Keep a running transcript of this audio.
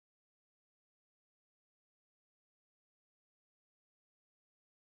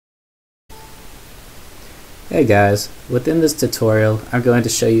Hey guys, within this tutorial I'm going to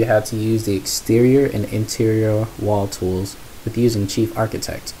show you how to use the exterior and interior wall tools with using Chief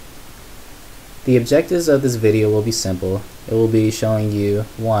Architect. The objectives of this video will be simple. It will be showing you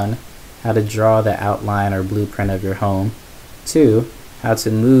 1. How to draw the outline or blueprint of your home, 2. How to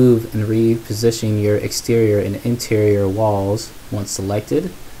move and reposition your exterior and interior walls once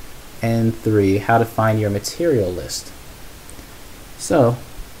selected, and 3. How to find your material list. So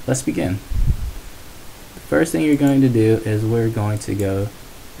let's begin. First thing you're going to do is we're going to go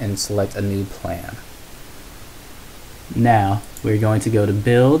and select a new plan. Now we're going to go to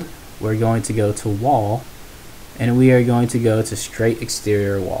build, we're going to go to wall, and we are going to go to straight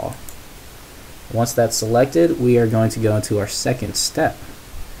exterior wall. Once that's selected, we are going to go into our second step,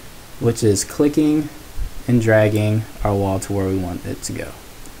 which is clicking and dragging our wall to where we want it to go.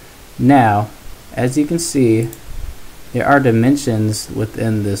 Now, as you can see, there are dimensions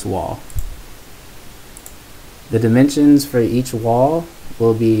within this wall. The dimensions for each wall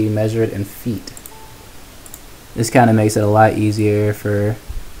will be measured in feet. This kind of makes it a lot easier for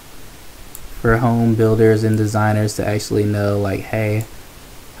home builders and designers to actually know, like, hey,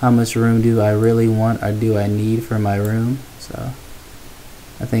 how much room do I really want or do I need for my room? So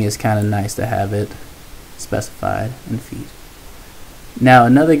I think it's kind of nice to have it specified in feet. Now,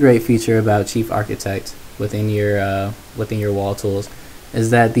 another great feature about Chief Architect within your wall tools is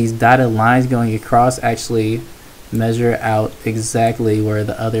that these dotted lines going across actually measure out exactly where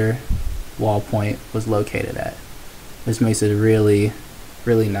the other wall point was located at, which makes it really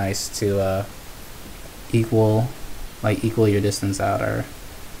nice to equal your distance out, or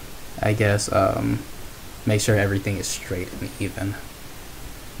I guess make sure everything is straight and even.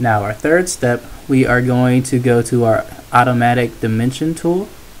 Now, our third step, we are going to go to our automatic dimension tool,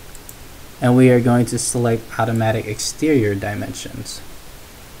 and we are going to select automatic exterior dimensions.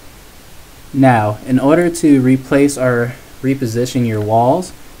 Now, in order to replace or reposition your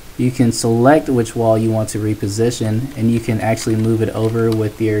walls, you can select which wall you want to reposition, and you can actually move it over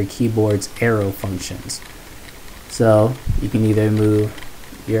with your keyboard's arrow functions. So you can either move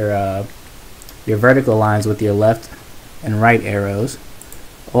your vertical lines with your left and right arrows,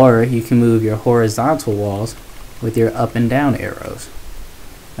 or you can move your horizontal walls with your up and down arrows.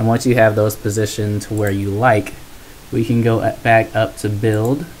 And once you have those positioned to where you like, we can go back up to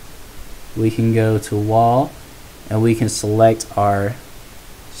build, we can go to wall, and we can select our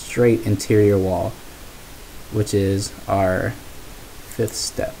straight interior wall, which is our fifth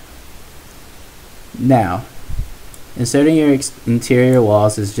step. Now, inserting your interior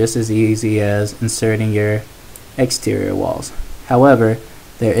walls is just as easy as inserting your exterior walls. However,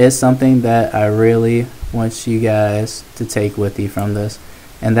 there is something that I really want you guys to take with you from this,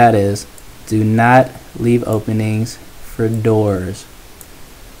 and that is, do not leave openings for doors.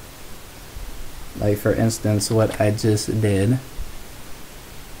 Like, for instance, what I just did.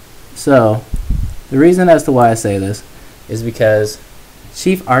 So the reason as to why I say this is because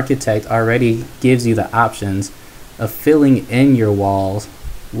Chief Architect already gives you the options of filling in your walls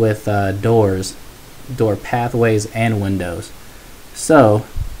with doors, door pathways, and windows. So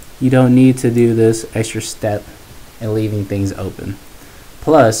you don't need to do this extra step in leaving things open.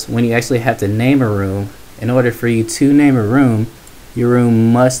 Plus, when you actually have to name a room, in order for you to name a room, your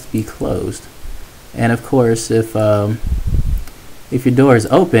room must be closed. And of course, if your door is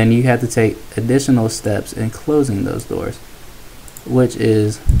open, you have to take additional steps in closing those doors, which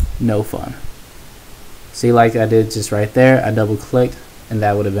is no fun. See, like I did just right there, I double clicked and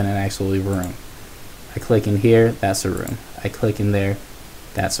that would have been an actual room. I click in here, that's a room. I click in there,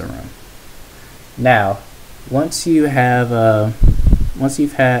 that's a room. Now, once you have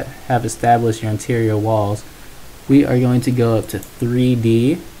established your interior walls, we are going to go up to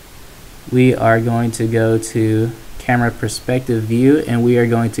 3D. We are going to go to camera perspective view, and we are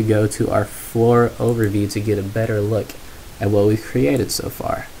going to go to our floor overview to get a better look at what we've created so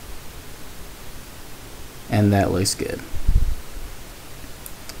far. And that looks good.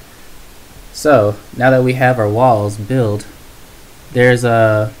 So now that we have our walls built, there's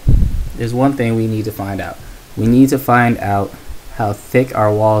one thing we need to find out. We need to find out how thick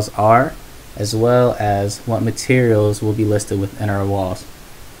our walls are, as well as what materials will be listed within our walls.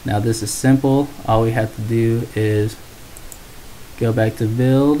 Now, this is simple. All we have to do is go back to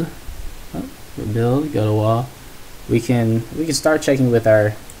build, go to wall. We can start checking with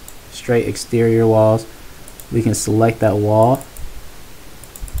our straight exterior walls. We can select that wall,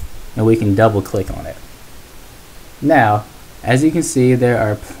 and we can double click on it. Now, as you can see, there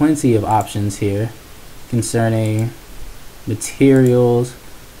are plenty of options here concerning materials,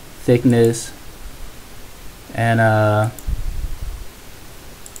 thickness, and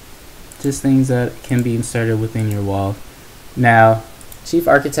just things that can be inserted within your wall. Now, Chief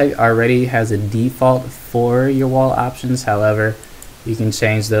Architect already has a default for your wall options. However, you can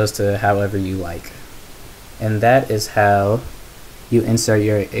change those to however you like. And that is how you insert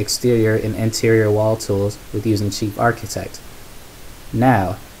your exterior and interior wall tools with using Chief Architect.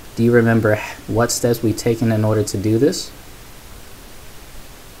 Now, do you remember what steps we've taken in order to do this?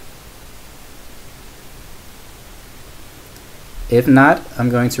 If not, I'm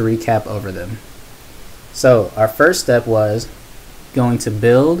going to recap over them. So our first step was going to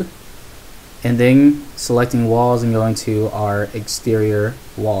build and then selecting walls and going to our exterior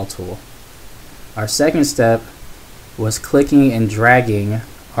wall tool. Our second step was clicking and dragging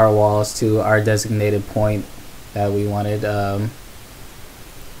our walls to our designated point that we wanted our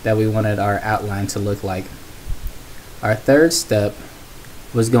outline to look like. Our third step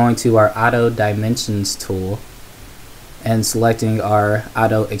was going to our auto dimensions tool and selecting our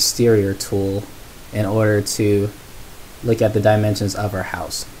auto exterior tool in order to look at the dimensions of our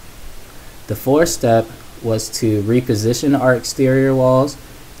house. The fourth step was to reposition our exterior walls,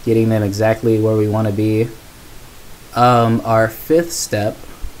 getting them exactly where we want to be. Our fifth step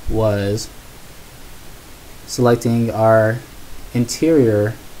was selecting our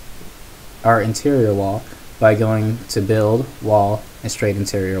interior wall by going to build, wall, and straight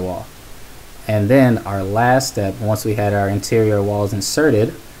interior wall. And then our last step, once we had our interior walls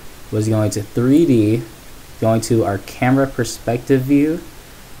inserted, was going to 3D, going to our camera perspective view,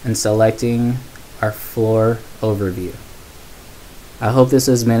 and selecting our floor overview. I hope this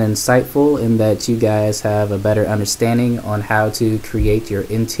has been insightful and that you guys have a better understanding on how to create your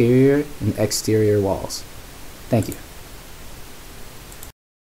interior and exterior walls. Thank you.